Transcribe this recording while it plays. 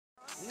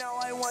Now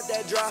I want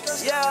that drop.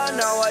 Yeah,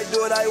 now I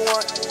do what I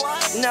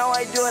want. Now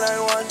I do what I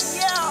want.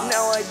 Yeah.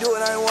 Now I do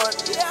what I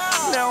want.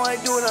 Yeah. Now I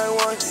do what I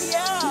want.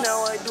 Yeah.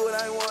 Now I do what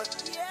I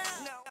want.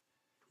 Yeah.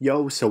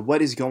 Yo, so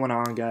what is going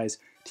on, guys?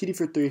 TD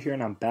for 3 here,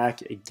 and I'm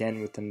back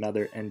again with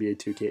another NBA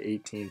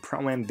 2K18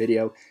 Proam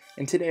video.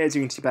 And today, as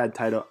you can see by the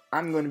title,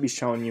 I'm going to be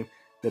showing you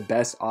the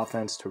best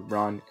offense to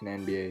run in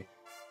NBA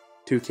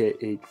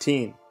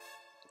 2K18.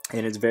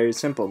 And it's very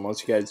simple.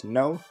 Most of you guys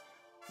know,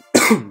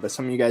 but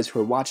some of you guys who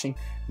are watching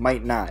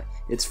might not.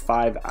 It's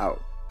 5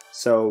 out.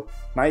 So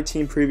my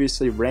team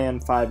previously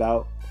ran 5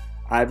 out.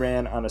 I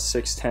ran on a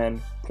 6'10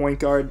 point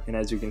guard, and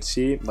as you can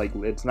see, like,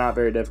 it's not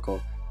very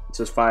difficult. It's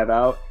just 5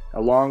 out,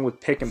 along with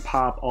pick and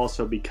pop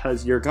also,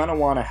 because you're gonna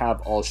want to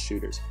have all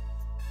shooters.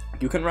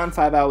 You can run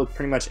 5 out with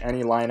pretty much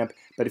any lineup,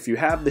 but if you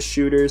have the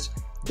shooters,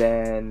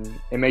 then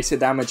it makes it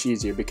that much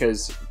easier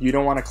because you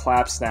don't want to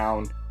collapse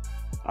down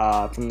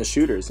from the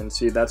shooters. And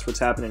see, that's what's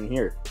happening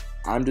here.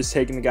 I'm just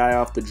taking the guy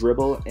off the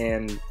dribble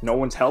and no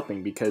one's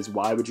helping, because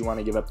why would you want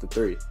to give up the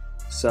 3?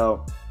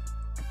 So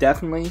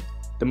definitely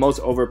the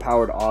most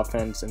overpowered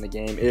offense in the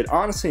game. It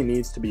honestly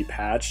needs to be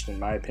patched, in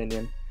my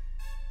opinion,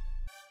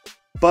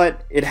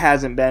 but it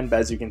hasn't been. But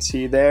as you can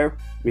see there,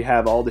 we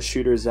have all the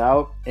shooters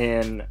out,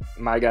 and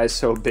my guy's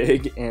so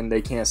big and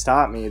they can't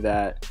stop me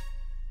that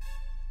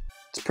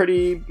it's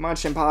pretty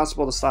much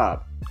impossible to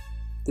stop.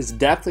 This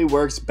definitely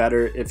works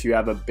better if you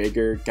have a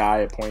bigger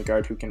guy at point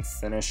guard who can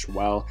finish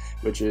well,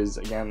 which is,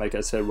 again, like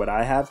I said, what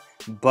I have.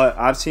 But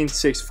I've seen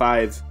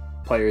 6'5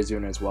 players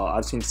doing it as well.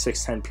 I've seen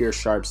 6'10 pure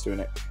sharps doing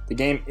it. The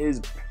game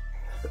is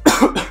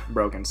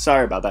broken.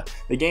 Sorry about that.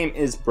 The game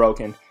is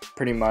broken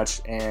pretty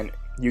much, and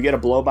you get a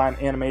blow by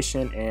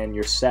animation and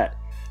you're set.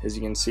 As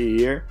you can see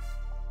here,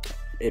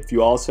 if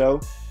you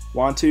also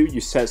want to, you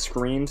set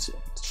screens,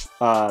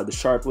 the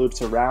sharp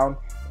loops around,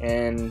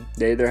 and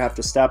they either have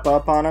to step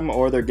up on them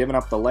or they're giving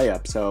up the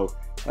layup. So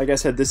like I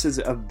said, this is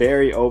a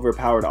very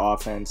overpowered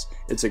offense.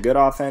 It's a good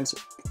offense.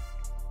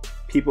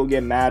 People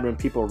get mad when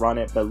people run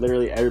it, but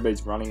literally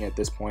everybody's running at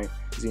this point.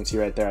 As you can see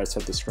right there, I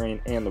set the screen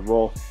and the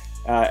roll.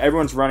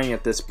 Everyone's running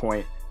at this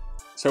point,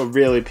 so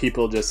really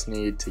people just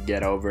need to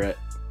get over it.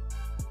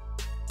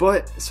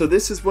 But so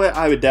this is what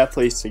I would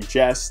definitely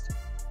suggest.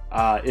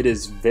 It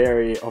is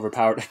very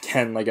overpowered,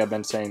 again, like I've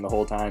been saying the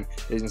whole time.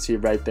 As you can see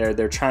right there,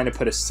 they're trying to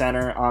put a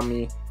center on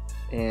me,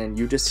 and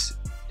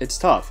it's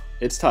tough.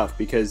 It's tough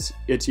because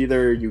it's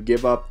either you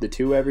give up the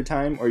 2 every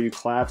time, or you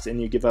collapse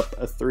and you give up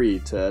a 3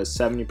 to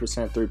 70%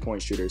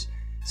 3-point shooters.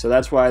 So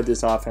that's why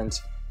this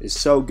offense is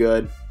so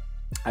good.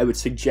 I would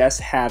suggest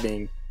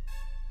having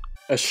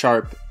a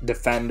sharp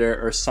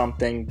defender or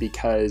something,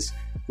 because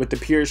with the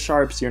pure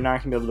sharps, you're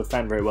not going to be able to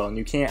defend very well, and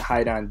you can't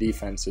hide on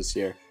defense this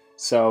year.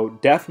 So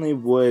definitely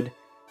would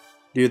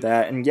do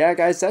that. And yeah,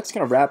 guys, that's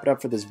going to wrap it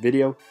up for this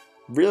video.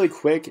 Really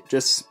quick,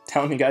 just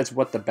telling you guys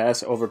what the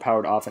best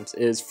overpowered offense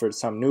is for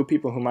some new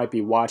people who might be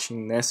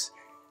watching this.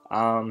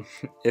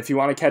 If you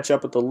want to catch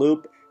up with the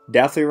loop,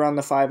 definitely run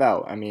the 5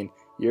 out. I mean,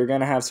 you're going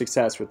to have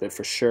success with it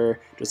for sure,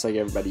 just like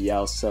everybody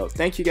else. So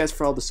thank you guys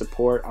for all the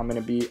support. I'm going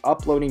to be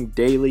uploading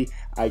daily.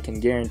 I can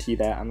guarantee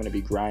that. I'm going to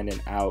be grinding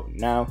out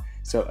now.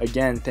 So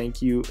again,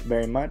 thank you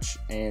very much.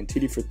 And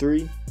TD for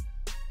 3,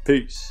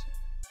 peace.